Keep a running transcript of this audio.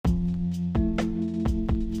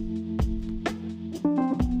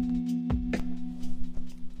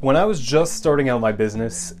When I was just starting out my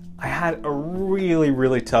business, I had a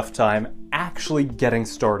really tough time actually getting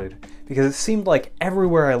started because it seemed like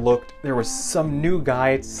everywhere I looked there was some new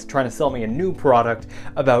guy trying to sell me a new product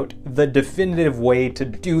about the definitive way to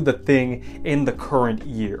do the thing in the current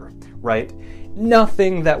year, right?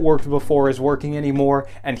 Nothing that worked before is working anymore,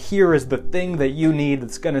 and here is the thing that you need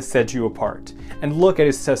that's going to set you apart. And look at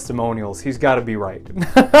his testimonials, he's got to be right.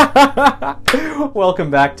 Welcome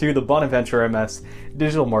back to the Bonaventure MS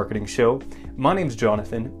Digital Marketing Show. My name's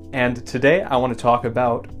Jonathan, and today I want to talk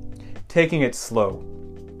about taking it slow,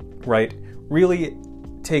 right? Really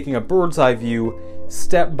taking a bird's eye view,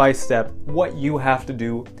 step by step, what you have to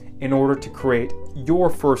do in order to create your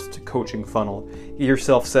first coaching funnel. Get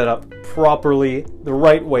yourself set up properly, the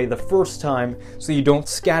right way, the first time, so you don't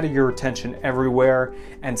scatter your attention everywhere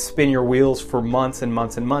and spin your wheels for months and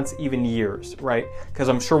months and months, even years, right? Because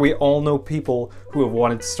I'm sure we all know people who have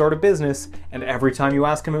wanted to start a business, and every time you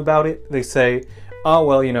ask them about it, they say, oh,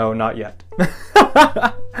 well, not yet.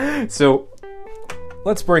 So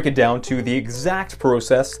let's break it down to the exact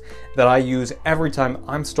process that I use every time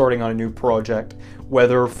I'm starting on a new project,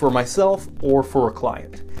 whether for myself or for a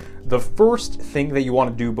client. The first thing that you want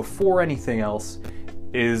to do before anything else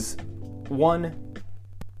is, one,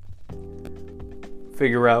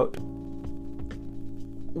 figure out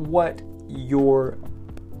what you're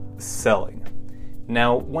selling.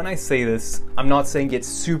 Now, when I say this, I'm not saying get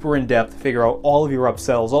super in-depth, figure out all of your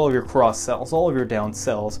upsells, all of your cross-sells, all of your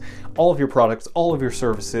downsells, all of your products, all of your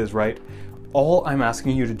services, right? All I'm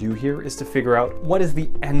asking you to do here is to figure out, what is the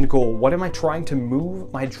end goal? What am I trying to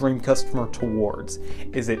move my dream customer towards?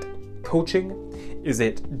 Is it coaching? Is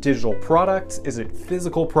it digital products? Is it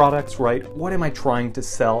physical products, right? What am I trying to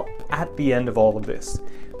sell at the end of all of this?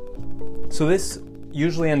 So this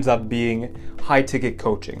usually ends up being high-ticket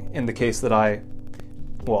coaching in the case that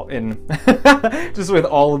just with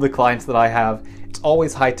all of the clients that I have, it's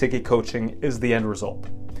always high-ticket coaching is the end result.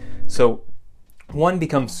 So one,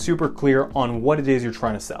 becomes super clear on what it is you're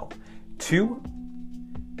trying to sell. Two,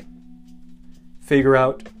 figure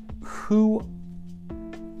out who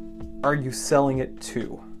are you selling it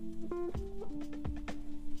to.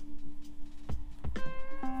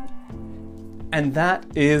 And that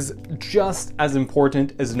is just as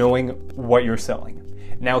important as knowing what you're selling.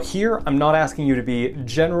 Now here, I'm not asking you to be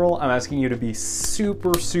general, I'm asking you to be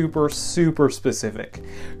super specific.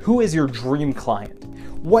 Who is your dream client?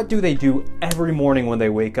 What do they do every morning when they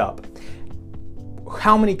wake up?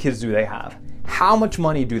 How many kids do they have? How much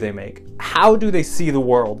money do they make? How do they see the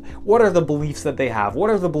world? What are the beliefs that they have?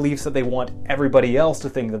 What are the beliefs that they want everybody else to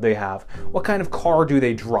think that they have? What kind of car do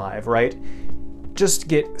they drive, right? Just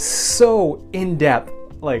get so in-depth,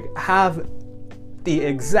 have the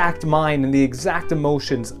exact mind and the exact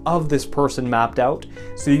emotions of this person mapped out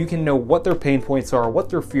so you can know what their pain points are, what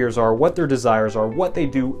their fears are, what their desires are, what they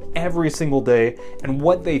do every single day, and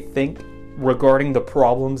what they think regarding the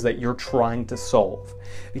problems that you're trying to solve.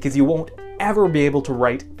 Because you won't ever be able to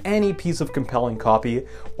write any piece of compelling copy,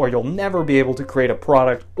 or you'll never be able to create a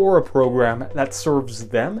product or a program that serves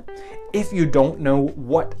them if you don't know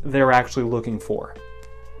what they're actually looking for.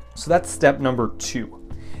 So that's step number 2.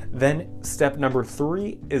 Then step number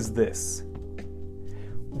 3 is this.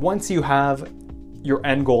 Once you have your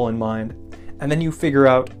end goal in mind, and then you figure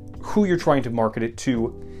out who you're trying to market it to,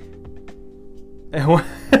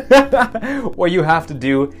 what you have to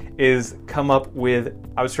do is come up with,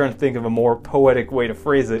 I was trying to think of a more poetic way to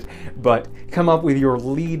phrase it, but come up with your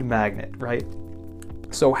lead magnet, right?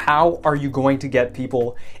 So how are you going to get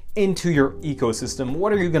people into your ecosystem?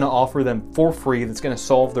 What are you going to offer them for free that's going to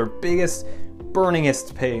solve their biggest,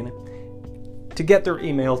 burningest pain, to get their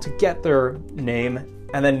email, to get their name,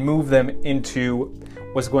 and then move them into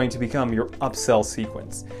what's going to become your upsell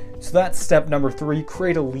sequence? So that's step number 3,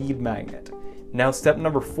 create a lead magnet. Now step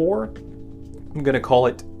number 4, I'm going to call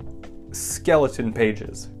it skeleton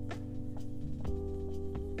pages.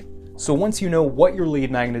 So once you know what your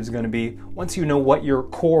lead magnet is going to be, once you know what your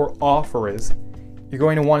core offer is, you're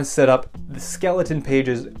going to want to set up the skeleton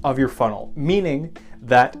pages of your funnel, meaning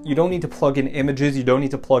that you don't need to plug in images, you don't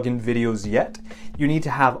need to plug in videos yet. You need to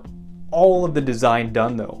have all of the design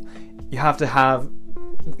done though. You have to have,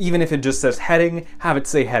 even if it just says heading, have it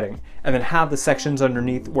say heading, and then have the sections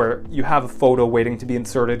underneath where you have a photo waiting to be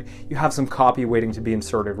inserted, you have some copy waiting to be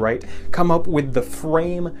inserted, right? Come up with the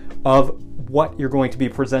frame of what you're going to be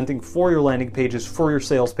presenting for your landing pages, for your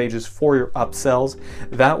sales pages, for your upsells.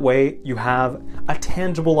 That way you have a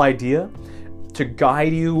tangible idea to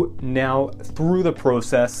guide you now through the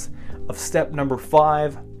process of step number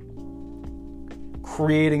 5,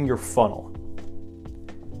 creating your funnel.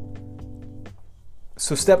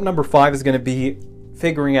 So step number 5 is going to be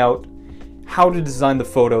figuring out how to design the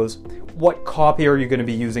photos, what copy are you going to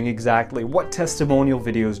be using exactly, what testimonial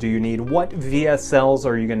videos do you need, what VSLs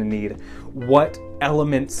are you going to need, what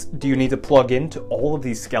elements do you need to plug into all of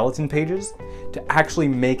these skeleton pages to actually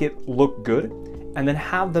make it look good, and then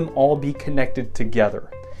have them all be connected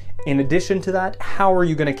together. In addition to that, how are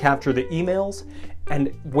you going to capture the emails,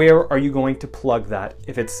 and where are you going to plug that?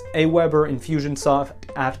 If it's Aweber, Infusionsoft,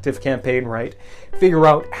 ActiveCampaign, right? Figure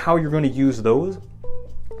out how you're going to use those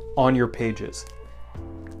on your pages.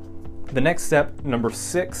 The next step, number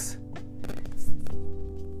 6,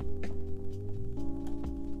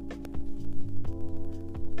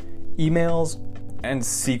 emails and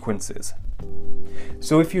sequences.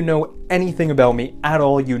 So if you know anything about me at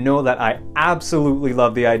all, you know that I absolutely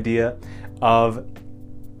love the idea of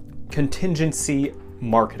contingency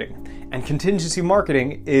marketing. And contingency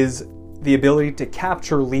marketing is the ability to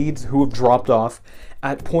capture leads who have dropped off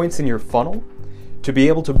at points in your funnel, to be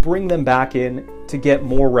able to bring them back in to get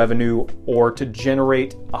more revenue or to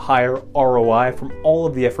generate a higher ROI from all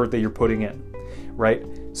of the effort that you're putting in, right?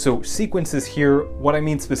 So sequences here, what I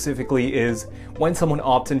mean specifically is when someone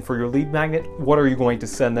opts in for your lead magnet, what are you going to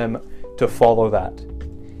send them to follow that?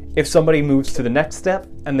 If somebody moves to the next step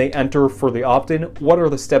and they enter for the opt-in, what are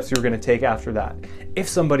the steps you're going to take after that? If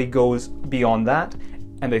somebody goes beyond that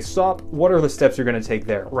and they stop, what are the steps you're going to take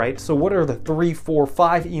there, right? So what are the 3, 4,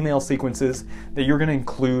 5 email sequences that you're going to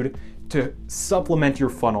include to supplement your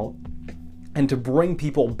funnel and to bring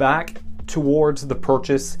people back towards the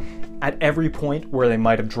purchase at every point where they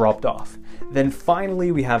might have dropped off? Then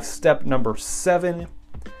finally, we have step number 7,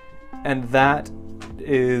 and that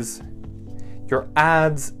is your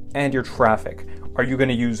ads and your traffic. Are you going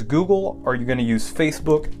to use Google? Are you going to use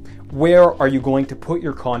Facebook? Where are you going to put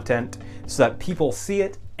your content so that people see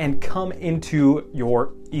it and come into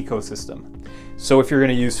your ecosystem? So if you're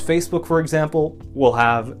going to use Facebook, for example, we'll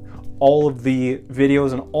have all of the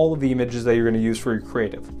videos and all of the images that you're going to use for your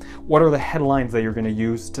creative. What are the headlines that you're going to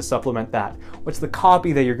use to supplement that? What's the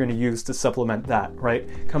copy that you're going to use to supplement that, right?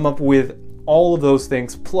 Come up with all of those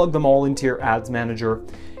things, plug them all into your ads manager,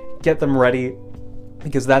 get them ready,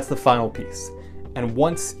 because that's the final piece. And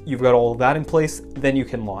once you've got all of that in place, then you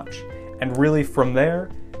can launch. And really from there,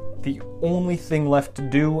 the only thing left to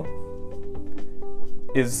do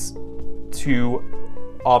is to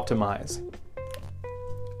optimize.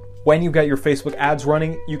 When you've got your Facebook ads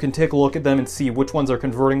running, you can take a look at them and see which ones are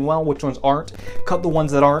converting well, which ones aren't. Cut the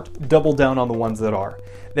ones that aren't, double down on the ones that are.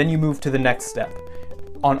 Then you move to the next step.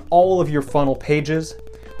 On all of your funnel pages,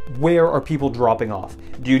 where are people dropping off?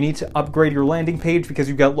 Do you need to upgrade your landing page because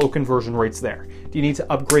you've got low conversion rates there? Do you need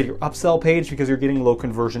to upgrade your upsell page because you're getting low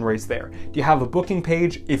conversion rates there? Do you have a booking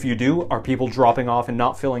page? If you do, are people dropping off and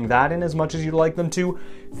not filling that in as much as you'd like them to?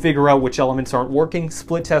 Figure out which elements aren't working,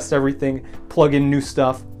 split test everything, plug in new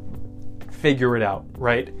stuff, figure it out,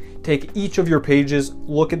 right? Take each of your pages,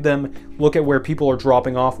 look at them, look at where people are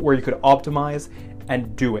dropping off, where you could optimize,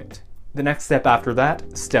 and do it. The next step after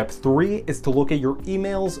that, step 3, is to look at your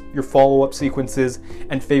emails, your follow-up sequences,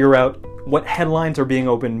 and figure out what headlines are being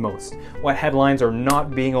opened most, what headlines are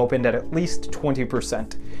not being opened at least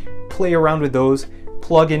 20%. Play around with those,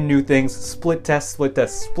 plug in new things, split test, split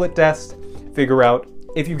test, split test, figure out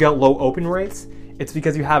if you've got low open rates, it's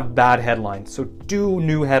because you have bad headlines. So do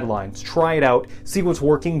new headlines, try it out, see what's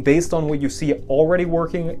working based on what you see already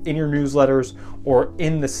working in your newsletters or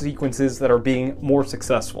in the sequences that are being more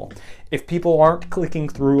successful. If people aren't clicking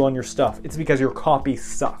through on your stuff, it's because your copy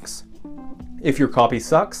sucks. If your copy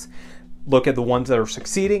sucks, look at the ones that are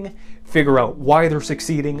succeeding, figure out why they're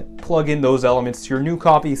succeeding, plug in those elements to your new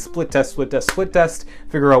copy, split test, split test, split test,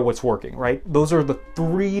 figure out what's working, right? Those are the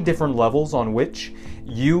 3 different levels on which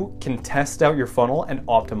you can test out your funnel and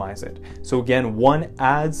optimize it. So again, 1,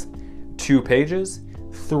 ads, 2, pages,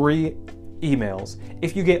 3, emails.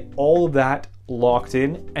 If you get all of that locked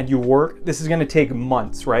in and you work, this is going to take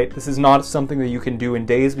months, right? This is not something that you can do in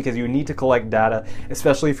days because you need to collect data,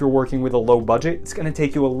 especially if you're working with a low budget. It's going to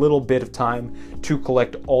take you a little bit of time to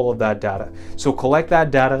collect all of that data. So collect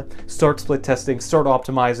that data, start split testing, start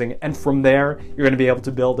optimizing, and from there, you're going to be able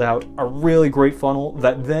to build out a really great funnel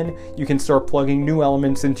that then you can start plugging new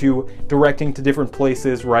elements into, directing to different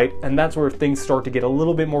places, right? And that's where things start to get a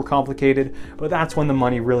little bit more complicated, but that's when the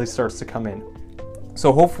money really starts to come in.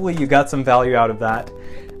 So hopefully you got some value out of that.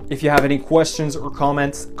 If you have any questions or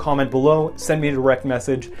comments, comment below, send me a direct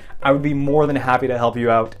message. I would be more than happy to help you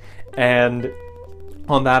out. And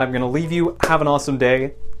on that, I'm going to leave you. Have an awesome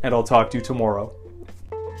day, and I'll talk to you tomorrow.